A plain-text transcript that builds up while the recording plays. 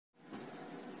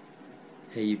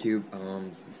Hey YouTube,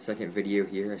 second video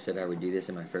here. I said I would do this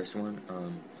in my first one.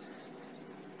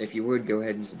 If you would, go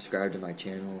ahead and subscribe to my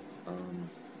channel.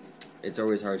 It's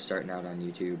always hard starting out on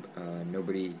YouTube.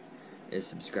 Nobody is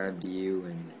subscribed to you,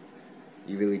 and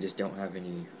you really just don't have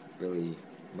any really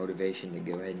motivation to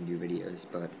go ahead and do videos,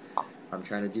 but I'm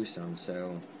trying to do some.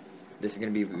 So this is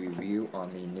going to be a review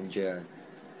on the Ninja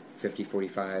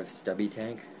 5045 stubby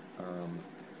tank,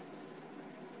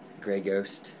 Gray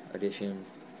Ghost edition.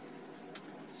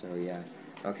 So yeah,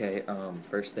 okay.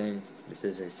 First thing, this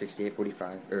is a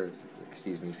 6845, or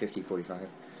excuse me, 5045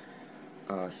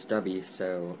 stubby.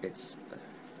 So it's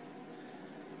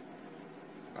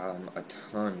a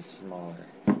ton smaller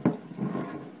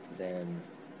than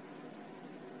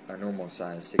a normal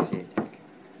size 68 tank.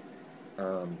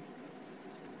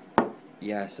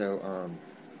 Yeah. So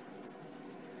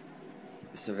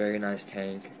it's a very nice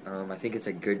tank. I think it's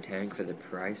a good tank for the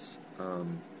price.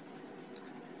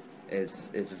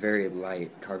 It's very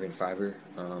light carbon fiber.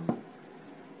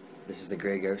 This is the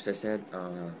Gray Ghost, I said.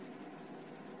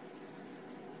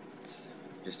 It's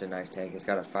just a nice tank. It's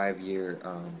got a 5-year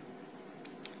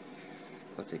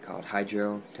what's it called?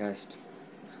 Hydro test.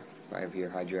 5-year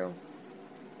hydro.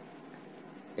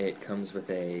 It comes with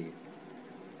a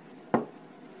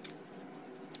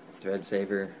thread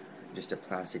saver, just a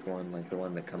plastic one, like the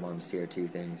one that come on CO2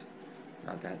 things.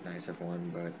 Not that nice of one,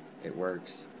 but it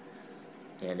works.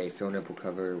 And a fill nipple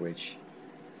cover, which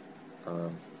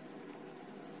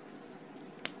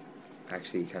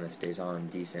actually kind of stays on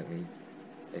decently.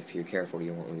 If you're careful,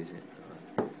 you won't lose it.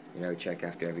 Check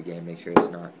after every game, make sure it's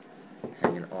not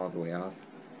hanging all the way off.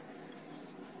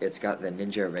 It's got the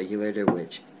Ninja regulator,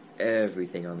 which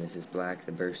everything on this is black.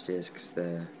 The burst discs,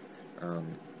 the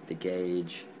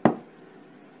gauge.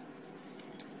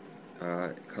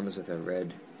 It comes with a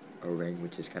red O-ring,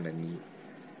 which is kind of neat.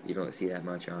 You don't see that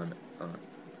much on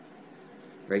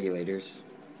regulators.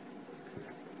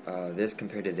 This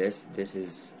compared to this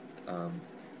is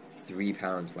 3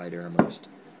 pounds lighter almost.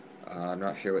 I'm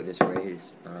not sure what this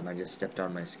weighs. I just stepped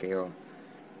on my scale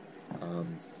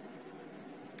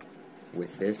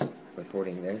with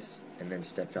holding this, and then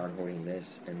stepped on holding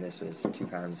this, and this was 2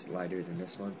 pounds lighter than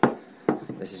this one.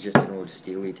 This is just an old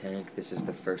Steely tank. This is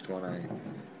the first one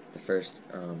the first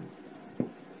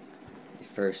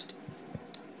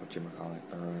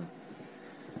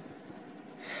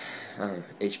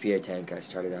HPA tank I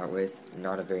started out with.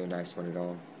 Not a very nice one at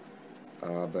all,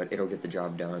 but it'll get the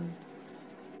job done.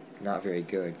 Not very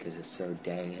good because it's so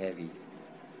dang heavy.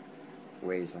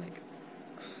 Weighs like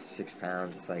 6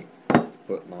 pounds. It's like a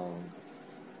foot long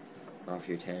off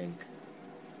your tank.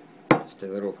 Just a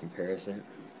little comparison.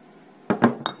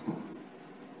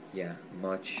 Yeah,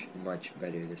 much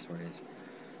better this one is.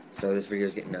 So this video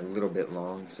is getting a little bit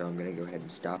long, so I'm gonna go ahead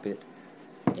and stop it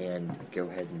and go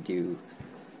ahead and do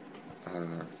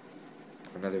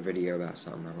another video about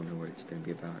something. I don't know what it's gonna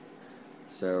be about.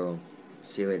 So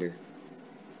see you later.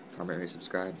 Comment, rate,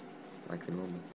 subscribe like the normal.